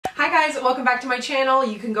guys, welcome back to my channel.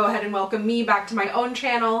 You can go ahead and welcome me back to my own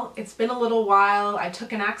channel. It's been a little while. I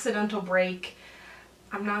took an accidental break.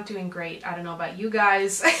 I'm not doing great. I don't know about you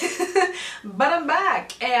guys, but I'm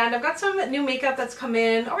back and I've got some new makeup that's come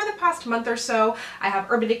in over the past month or so. I have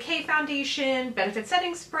Urban Decay foundation, Benefit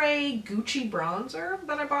setting spray, Gucci bronzer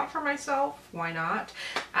that I bought for myself. Why not?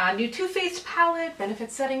 New Too Faced palette,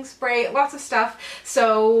 Benefit setting spray, lots of stuff.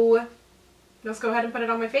 So let's go ahead and put it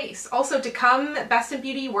on my face. Also to come, Best in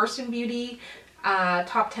Beauty, Worst in Beauty,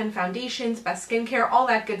 top 10 foundations, best skincare, all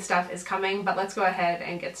that good stuff is coming, but let's go ahead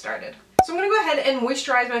and get started. So I'm going to go ahead and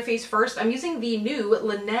moisturize my face first. I'm using the new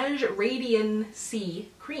Laneige Radiant C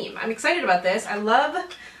cream. I'm excited about this. I love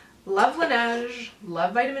Laneige,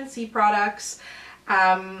 love vitamin C products.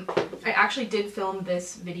 I actually did film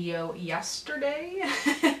this video yesterday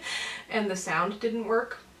and the sound didn't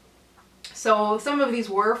work. So some of these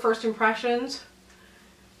were first impressions.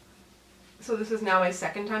 So this is now my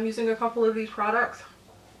second time using a couple of these products.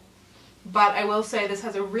 But I will say this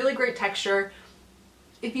has a really great texture.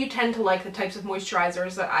 If you tend to like the types of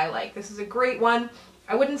moisturizers that I like, this is a great one.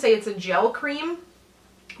 I wouldn't say it's a gel cream,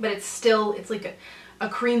 but it's like a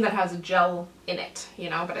cream that has a gel in it, you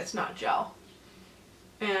know, but it's not gel.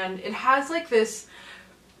 And it has like this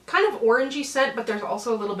kind of orangey scent, but there's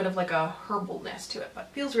also a little bit of like a herbalness to it, but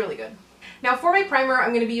it feels really good. Now for my primer, I'm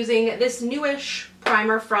going to be using this newish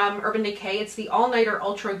primer from Urban Decay. It's the All Nighter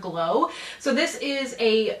Ultra Glow. So this is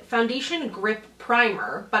a foundation grip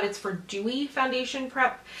primer, but it's for dewy foundation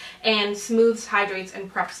prep and smooths, hydrates,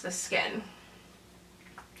 and preps the skin.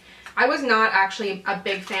 I was not actually a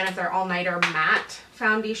big fan of their All Nighter Matte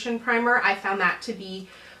foundation primer. I found that to be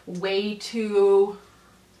way too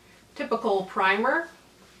typical primer,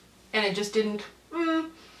 and it just didn't...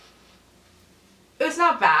 It's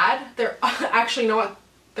not bad. They're actually, you know what?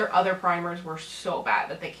 Their other primers were so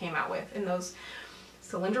bad that they came out with in those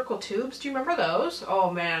cylindrical tubes. Do you remember those?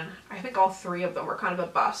 Oh man, I think all three of them were kind of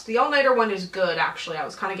a bust. The all-nighter one is good, actually. I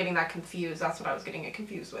was kind of getting that confused. That's what I was getting it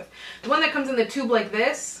confused with. The one that comes in the tube like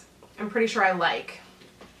this, I'm pretty sure I like.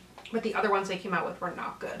 But the other ones they came out with were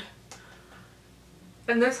not good.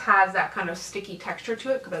 And this has that kind of sticky texture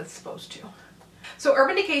to it because it's supposed to. So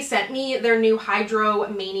Urban Decay sent me their new Hydro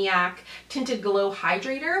Maniac Tinted Glow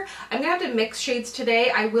Hydrator. I'm going to have to mix shades today.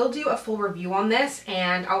 I will do a full review on this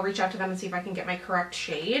and I'll reach out to them and see if I can get my correct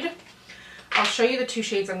shade. I'll show you the two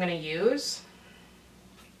shades I'm going to use.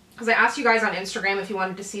 Because I asked you guys on Instagram if you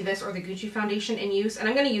wanted to see this or the Gucci foundation in use, and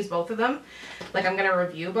I'm going to use both of them. Like, I'm going to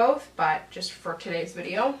review both, but just for today's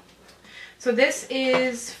video. So this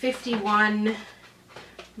is 51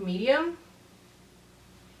 medium.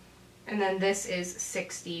 And then this is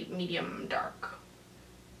 60 medium dark,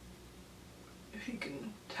 if you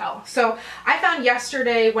can tell. So I found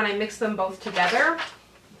yesterday when I mixed them both together,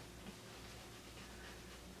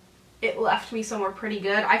 it left me somewhere pretty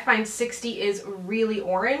good. I find 60 is really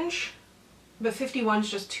orange, but 51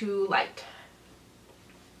 is just too light.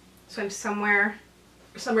 So I'm somewhere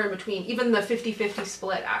in between. Even the 50-50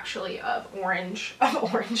 split actually of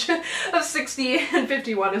of 60 and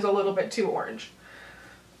 51 is a little bit too orange.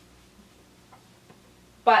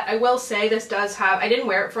 But I will say this does have, I didn't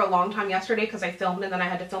wear it for a long time yesterday because I filmed and then I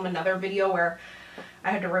had to film another video where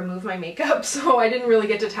I had to remove my makeup. So I didn't really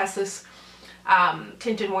get to test this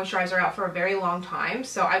tinted moisturizer out for a very long time.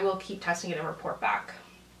 So I will keep testing it and report back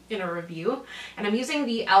in a review. And I'm using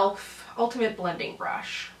the e.l.f. Ultimate Blending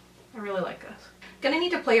Brush. I really like this. Gonna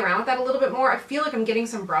need to play around with that a little bit more. I feel like I'm getting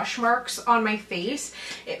some brush marks on my face.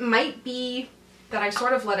 It might be that I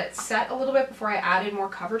sort of let it set a little bit before I added more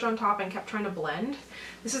coverage on top and kept trying to blend.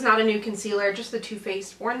 This is not a new concealer, just the Too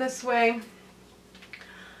Faced Born This Way.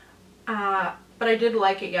 But I did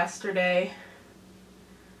like it yesterday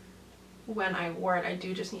when I wore it. I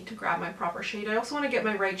do just need to grab my proper shade. I also want to get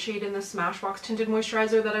my right shade in the Smashbox Tinted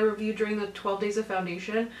Moisturizer that I reviewed during the 12 Days of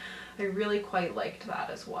Foundation. I really quite liked that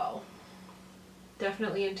as well.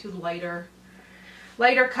 Definitely into lighter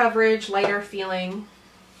coverage, lighter feeling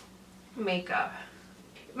makeup.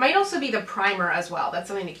 It might also be the primer as well. That's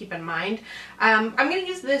something to keep in mind. I'm going to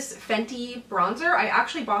use this Fenty bronzer. I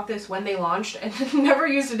actually bought this when they launched and never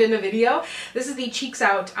used it in a video. This is the Cheeks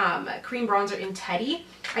Out cream bronzer in Teddy.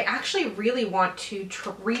 I actually really want to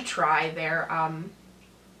retry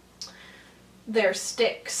their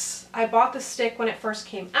sticks. I bought the stick when it first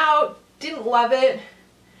came out. Didn't love it.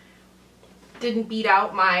 Didn't beat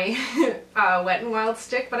out my Wet n Wild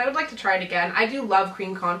stick, but I would like to try it again. I do love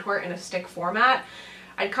cream contour in a stick format.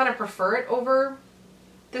 I'd kind of prefer it over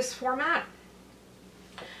this format.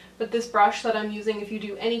 But this brush that I'm using, if you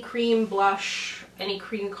do any cream blush, any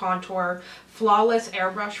cream contour, Flawless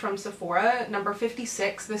Airbrush from Sephora, number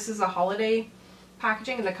 56. This is a holiday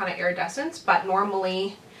packaging and the kind of iridescence, but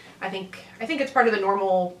normally I think it's part of the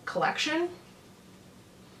normal collection.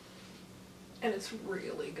 And it's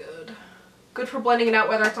really good. Good for blending it out,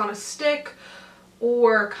 whether it's on a stick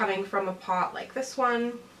or coming from a pot like this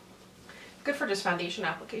one. Good for just foundation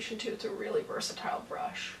application too. It's a really versatile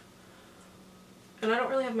brush. And I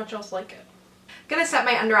don't really have much else like it. Gonna set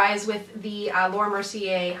my under eyes with the Laura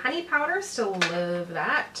Mercier Honey Powder. Still love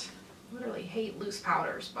that. Literally hate loose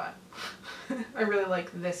powders, but I really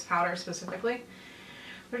like this powder specifically.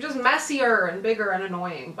 They're just messier and bigger and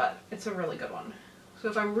annoying, but it's a really good one. So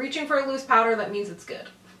if I'm reaching for a loose powder, that means it's good.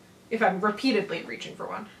 If I'm repeatedly reaching for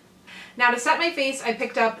one. Now to set my face, I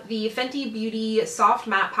picked up the Fenty Beauty Soft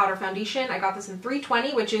Matte Powder Foundation. I got this in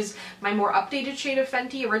 320, which is my more updated shade of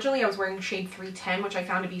Fenty. Originally I was wearing shade 310, which I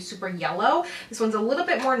found to be super yellow. This one's a little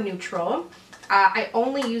bit more neutral. I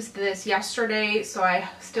only used this yesterday, so I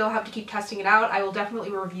still have to keep testing it out. I will definitely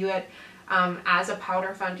review it as a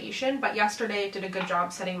powder foundation, but yesterday it did a good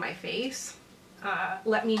job setting my face.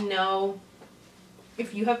 Let me know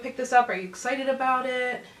if you have picked this up. Are you excited about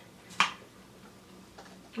it?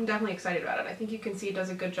 I'm definitely excited about it. I think you can see it does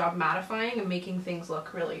a good job mattifying and making things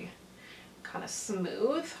look really kind of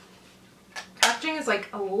smooth. Packaging is like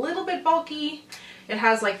a little bit bulky. It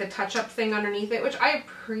has like the touch-up thing underneath it, which I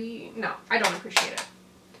don't appreciate it.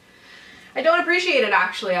 I don't appreciate it,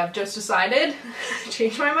 actually. I've just decided to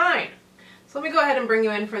change my mind. So let me go ahead and bring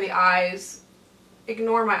you in for the eyes.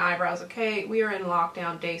 Ignore my eyebrows, okay? We are in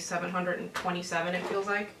lockdown day 727, it feels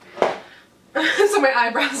like. So my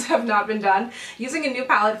eyebrows have not been done. Using a new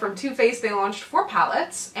palette from Too Faced, they launched 4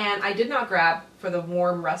 palettes, and I did not grab for the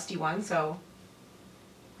warm, rusty one, so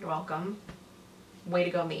you're welcome. Way to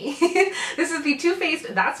go me. This is the Too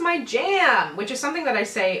Faced That's My Jam, which is something that I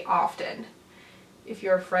say often. If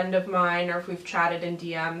you're a friend of mine or if we've chatted in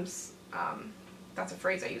DMs, that's a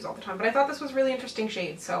phrase I use all the time. But I thought this was really interesting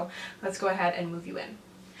shade, so let's go ahead and move you in.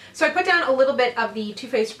 So I put down a little bit of the Too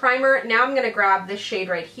Faced primer. Now I'm going to grab this shade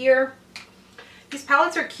right here. These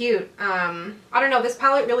palettes are cute. I don't know, this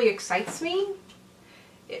palette really excites me.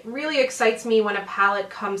 It really excites me when a palette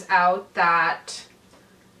comes out that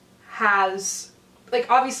has,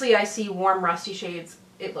 like, obviously I see warm rusty shades.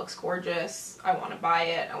 It looks gorgeous. I want to buy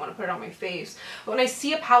it. I want to put it on my face. But when I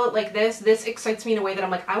see a palette like this excites me in a way that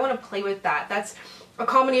I'm like, I want to play with that. That's a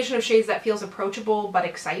combination of shades that feels approachable but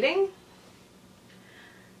exciting.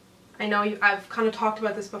 I know I've kind of talked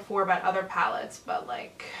about this before about other palettes, but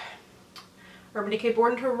like Urban Decay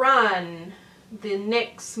Born to Run, the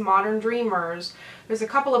NYX Modern Dreamers. There's a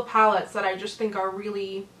couple of palettes that I just think are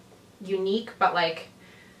really unique but like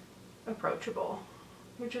approachable,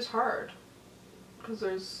 which is hard. Because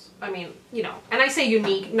there's, I mean, you know, and I say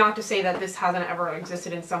unique, not to say that this hasn't ever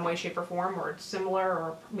existed in some way, shape, or form, or it's similar,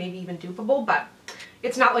 or maybe even dupable, but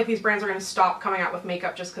it's not like these brands are going to stop coming out with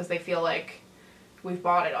makeup just because they feel like we've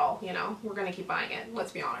bought it all, you know? We're going to keep buying it,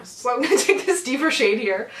 let's be honest. So I'm going to take this deeper shade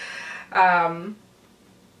here. But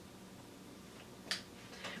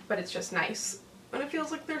it's just nice. And it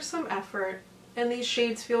feels like there's some effort, and these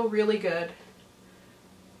shades feel really good.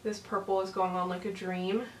 This purple is going on like a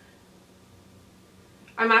dream.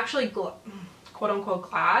 I'm actually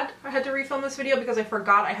quote-unquote glad I had to refilm this video because I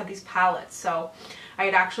forgot I had these palettes. So I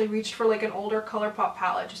had actually reached for like an older ColourPop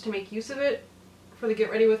palette just to make use of it for the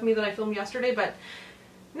Get Ready With Me that I filmed yesterday. But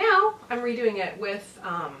now I'm redoing it with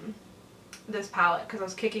this palette because I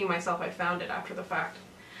was kicking myself. I found it after the fact.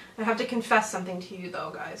 I have to confess something to you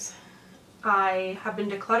though, guys. I have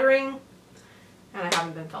been decluttering and I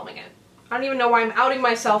haven't been filming it. I don't even know why I'm outing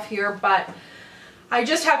myself here, but I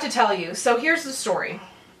just have to tell you. So here's the story.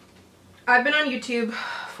 I've been on YouTube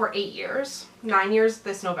for 8 years, 9 years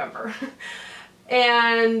this November,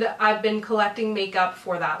 and I've been collecting makeup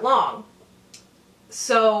for that long.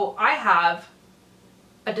 So I have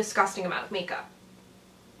a disgusting amount of makeup.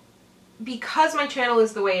 Because my channel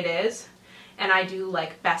is the way it is, and I do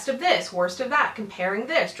like best of this, worst of that, comparing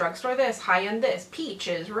this, drugstore this, high-end this,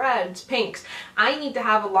 peaches, reds, pinks, I need to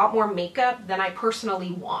have a lot more makeup than I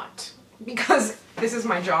personally want. Because this is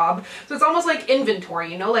my job. So it's almost like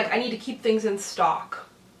inventory, you know, like I need to keep things in stock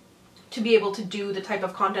to be able to do the type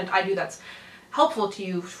of content I do that's helpful to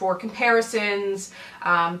you for comparisons,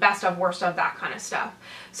 best of, worst of, that kind of stuff.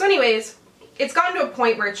 So anyways, it's gotten to a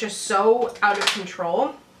point where it's just so out of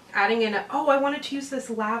control. Adding in, oh, I wanted to use this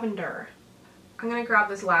lavender. I'm gonna grab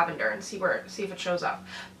this lavender and see if it shows up.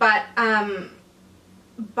 But I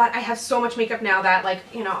have so much makeup now that, like,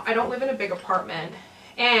 you know, I don't live in a big apartment.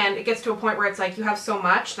 And it gets to a point where it's like you have so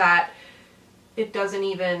much that it doesn't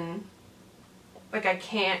even, like, I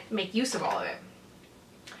can't make use of all of it.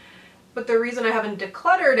 But the reason I haven't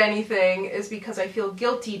decluttered anything is because I feel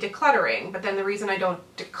guilty decluttering. But then the reason I don't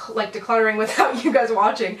like decluttering without you guys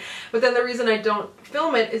watching, but then the reason I don't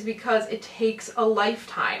film it is because it takes a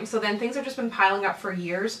lifetime. So then things have just been piling up for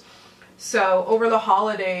years. So over the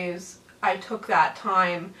holidays, I took that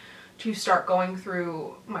time to start going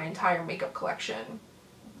through my entire makeup collection.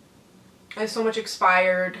 I have so much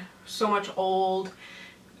expired, so much old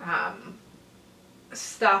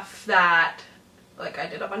stuff that, like, I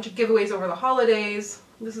did a bunch of giveaways over the holidays.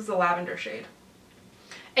 This is the lavender shade.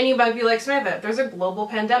 And you might be like, Samantha, there's a global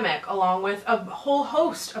pandemic along with a whole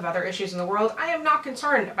host of other issues in the world. I am not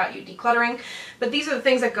concerned about you decluttering, but these are the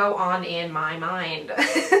things that go on in my mind.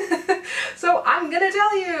 So I'm gonna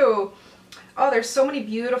tell you. Oh, there's so many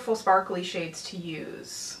beautiful sparkly shades to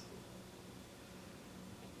use.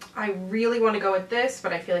 I really want to go with this,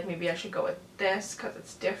 but I feel like maybe I should go with this because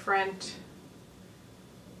it's different.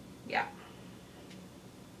 Yeah.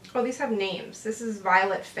 Oh, these have names. This is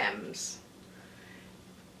Violet Femmes.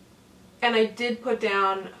 And I did put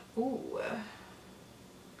down, ooh,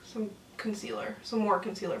 some concealer, some more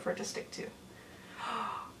concealer for it to stick to.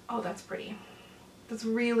 Oh, that's pretty. That's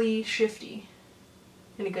really shifty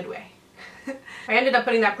in a good way. I ended up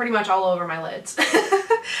putting that pretty much all over my lids.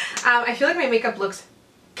 I feel like my makeup looks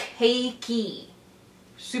cakey.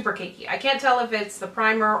 Super cakey. I can't tell if it's the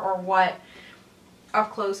primer or what.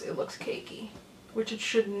 Up close, it looks cakey, which it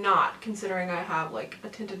should not, considering I have like a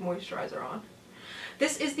tinted moisturizer on.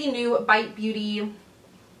 This is the new Bite Beauty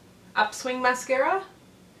Upswing Mascara.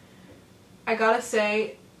 I gotta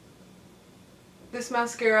say, this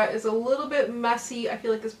mascara is a little bit messy. I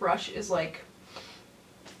feel like this brush is like,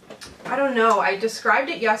 I don't know, I described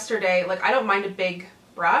it yesterday, like I don't mind a big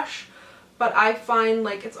brush, but I find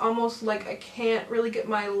like it's almost like I can't really get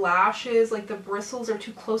my lashes, like the bristles are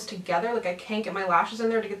too close together, like I can't get my lashes in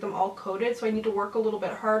there to get them all coated, so I need to work a little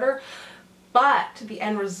bit harder, but the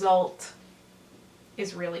end result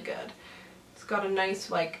is really good. It's got a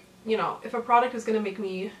nice, like, you know, if a product is going to make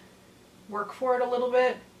me work for it a little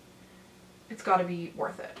bit, it's got to be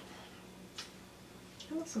worth it.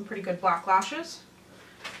 And that's some pretty good black lashes.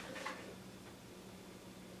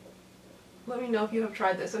 Let me know if you have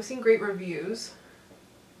tried this. I've seen great reviews.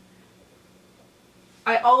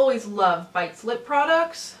 I always love Bite's lip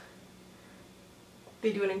products.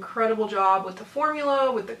 They do an incredible job with the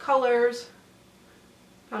formula, with the colors,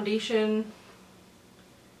 foundation.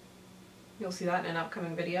 You'll see that in an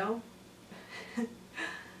upcoming video.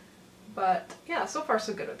 But yeah, so far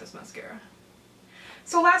so good with this mascara.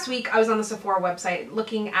 So last week I was on the Sephora website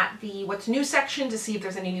looking at the what's new section to see if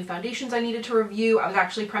there's any new foundations I needed to review. I was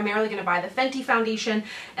actually primarily going to buy the Fenty foundation,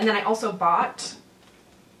 and then I also bought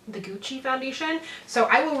the Gucci foundation. So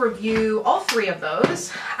I will review all three of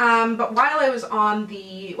those. But while I was on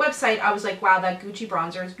the website, I was like, wow, that Gucci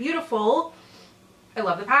bronzer is beautiful. I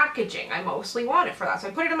love the packaging. I mostly want it for that. So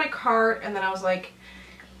I put it in my cart, and then I was like,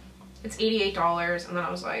 it's $88. And then I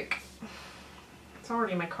was like, it's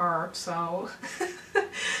already in my cart, so.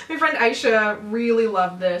 My friend Aisha really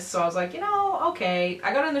loved this, so I was like, you know, okay.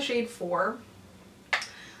 I got it in the shade 4.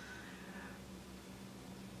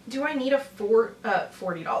 Do I need a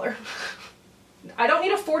 $40? I don't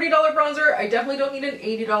need a $40 bronzer. I definitely don't need an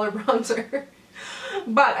 $80 bronzer.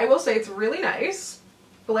 But I will say it's really nice.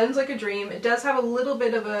 Blends like a dream. It does have a little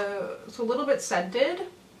bit of it's a little bit scented.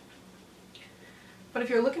 But if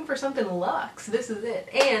you're looking for something luxe, this is it.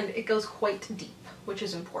 And it goes quite deep, which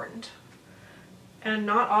is important. And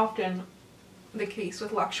not often the case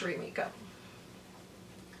with luxury makeup.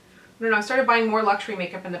 I don't know, I started buying more luxury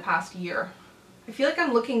makeup in the past year. I feel like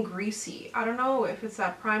I'm looking greasy. I don't know if it's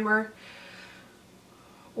that primer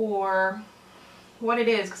or what it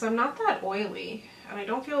is, because I'm not that oily. And I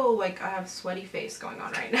don't feel like I have sweaty face going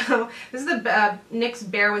on right now. This is the NYX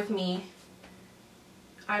Bear With Me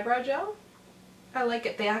eyebrow gel. I like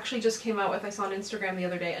it. They actually just came out with, I saw on Instagram the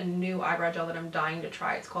other day, a new eyebrow gel that I'm dying to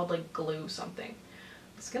try. It's called like Glue something.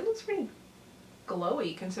 The skin looks pretty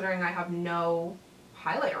glowy considering I have no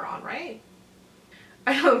highlighter on, right?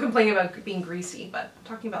 I know I'm complaining about being greasy, but I'm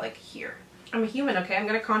talking about like here. I'm a human, okay? I'm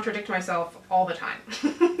gonna contradict myself all the time.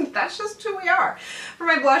 That's just who we are. For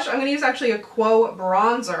my blush, I'm gonna use actually a Quo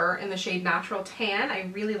bronzer in the shade Natural Tan.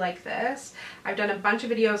 I really like this. I've done a bunch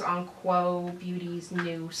of videos on Quo Beauty's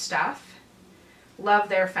new stuff. Love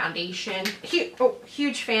their foundation.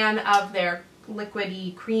 Huge fan of their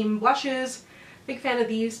liquidy cream blushes. Big fan of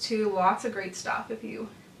these too. Lots of great stuff if you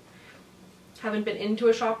haven't been into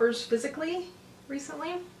a Shoppers physically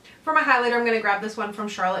recently. For my highlighter, I'm going to grab this one from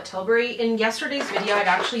Tilbury. In yesterday's video, I'd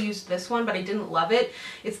actually used this one, but I didn't love it.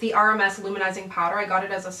 It's the RMS Luminizing Powder. I got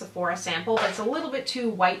it as a Sephora sample, but it's a little bit too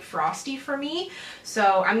white frosty for me,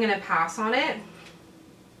 so I'm going to pass on it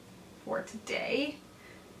for today.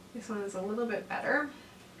 This one is a little bit better.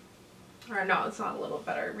 Or no, it's not a little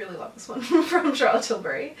better. I really love this one from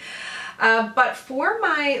Tilbury. But for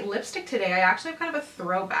my lipstick today, I actually have kind of a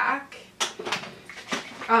throwback.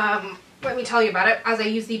 Let me tell you about it. As I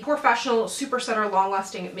use the Professional Super Setter Long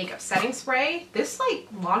Lasting Makeup Setting Spray, this like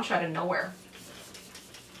launched out of nowhere.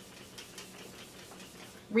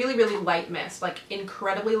 Really, really light mist, like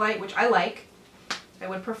incredibly light, which I like. I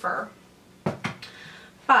would prefer.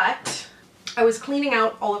 But I was cleaning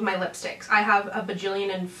out all of my lipsticks. I have a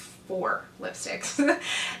bajillion and 4 lipsticks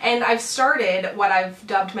and I've started what I've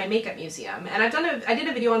dubbed my makeup museum, and I did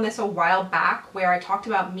a video on this a while back where I talked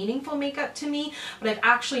about meaningful makeup to me, but I've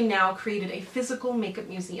actually now created a physical makeup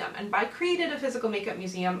museum. And by created a physical makeup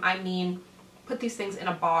museum, I mean put these things in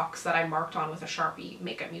a box that I marked on with a Sharpie,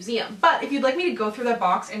 makeup museum. But if you'd like me to go through that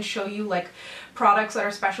box and show you like products that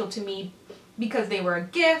are special to me because they were a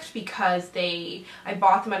gift, because I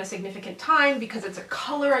bought them at a significant time, because it's a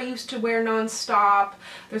color I used to wear nonstop.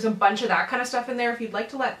 There's a bunch of that kind of stuff in there. If you'd like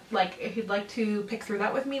to pick through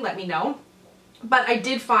that with me, let me know. But I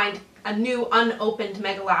did find a new unopened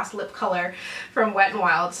Mega Last lip color from Wet n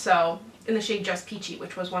Wild, so in the shade Just Peachy,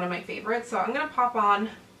 which was one of my favorites. So I'm gonna pop on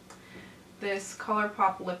this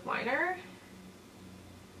ColourPop lip liner,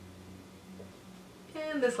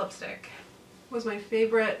 and this lipstick was my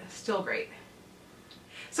favorite, still great.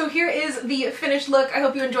 So here is the finished look. I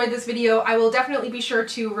hope you enjoyed this video. I will definitely be sure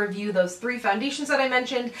to review those 3 foundations that I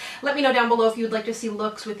mentioned. Let me know down below if you would like to see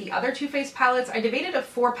looks with the other Too Faced palettes. I debated a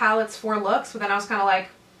 4 palettes, 4 looks, but then I was kind of like,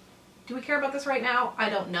 do we care about this right now? I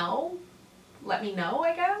don't know. Let me know,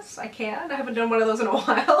 I guess. I can. I haven't done one of those in a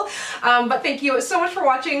while. But thank you so much for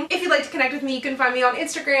watching. If you'd like to connect with me, you can find me on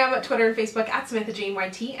Instagram, Twitter, and Facebook at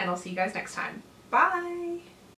SamanthaJaneYT, and I'll see you guys next time. Bye!